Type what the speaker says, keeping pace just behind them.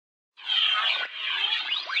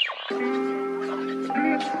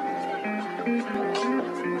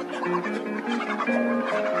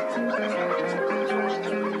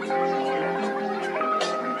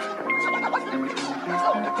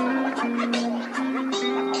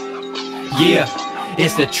Yeah,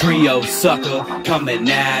 it's the trio sucker coming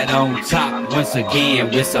out on top once again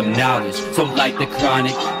with some knowledge. So like the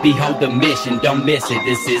chronic, behold the mission, don't miss it.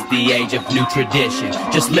 This is the age of new tradition,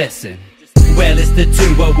 just listen. Well, it's the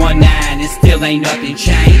 2019 and still ain't nothing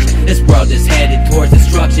changed. This world is headed towards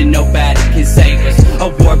destruction, nobody can save us. A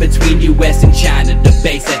war between US and China,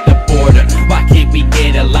 debates at the border. Why can't we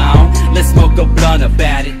get along? Let's smoke a blunt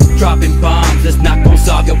about it. Dropping bombs, that's not gonna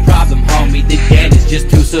solve your problem, homie. The debt is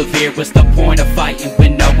just too severe. What's the point of fighting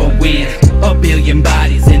when no one wins? A billion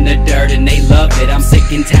bodies in the dirt and they love it. I'm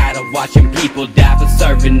sick and tired of watching people die for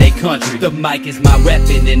serving their country. The mic is my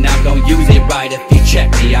weapon and I'm gonna use it right if you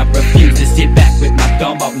check me. I refuse to sit back with my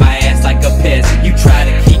thumb up my ass like a peasant. You try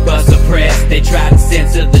to keep us oppressed, they try to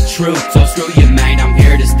censor the truth. So screw you, man, I'm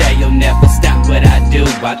here to stay. You'll never stop what I do.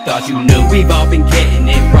 I thought you knew. We've all been getting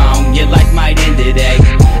it wrong. Your life might end today.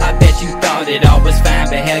 I bet you thought it all was fine,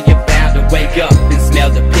 but hell, you're bound to wake up and smell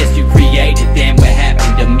the piss you created. Then what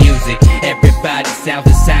happened to music? Everybody sounds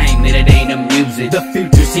the same, and it ain't amusing. The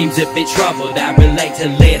future seems a bit troubled, I relate to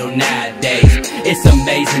little nowadays. It's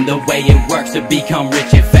amazing the way it works to become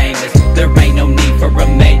rich and famous. There ain't no need for a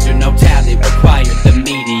major, no talent required. The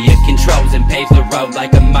media controls and paves the road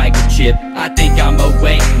like a microchip. I think I'm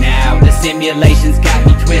awake now, the simulations got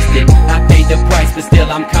me twisted. I paid the price, but still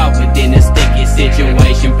I'm caught within a sticky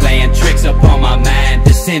situation, playing tricks upon my mind.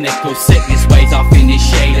 The cynical sickness weighs off in his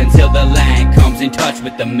shade until the line comes in touch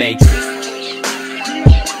with the matrix.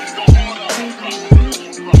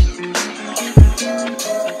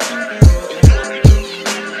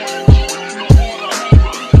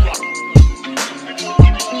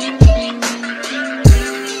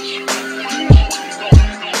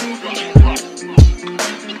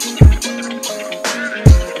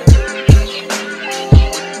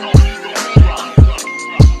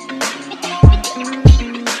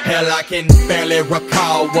 Hell, I can barely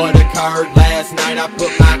recall what occurred last night. I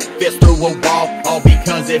put my fist through a wall, all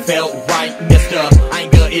because it felt right. Mr.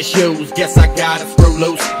 Anger Issues, guess I gotta screw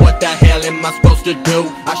loose. What the hell am I supposed to do?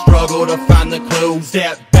 I struggle to find the clues.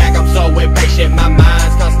 Step back, I'm so impatient, my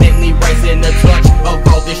mind's constantly racing. The touch of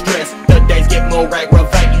all this stress, the days get more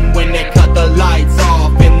aggravating when they cut the lights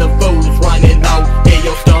off and the food's running low. Hear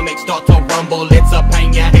your stomach start to rumble, it's a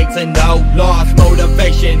pain you hate to know. Lost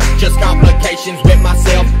motivation, just complications with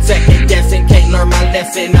myself. Second guessing, can't learn my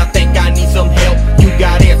lesson, I think I need some help. You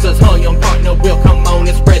got answers, huh, young partner? Will come on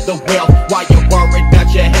and spread the wealth. Why you worried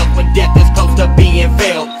about your health when death is close to being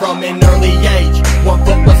felt? From an early age, one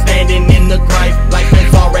foot was standing in the grave. Life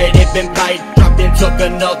has already been paid, dropped and took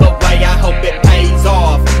another way. I hope it pays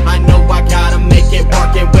off. I know I gotta make it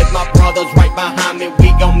working with my brothers right behind me.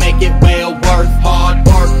 We gon' make it well worth hard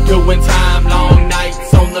work, doing time, long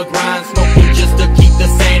nights on the grind, smoking just to keep the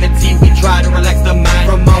sanity. We try to relax the mind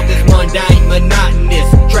from all this mundane, monotonous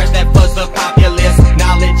trash that floods the populace.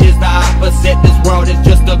 Knowledge is the opposite, this world is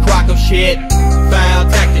just a crock of shit. Foul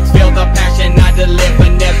tactics, feel the passion I deliver,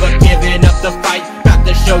 never giving up the fight. About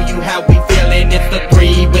to show you how we feeling, it's the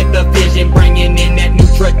three with the vision, bringing in that new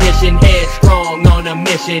tradition. Headstrong on a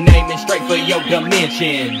mission, aiming straight for your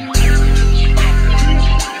dimension.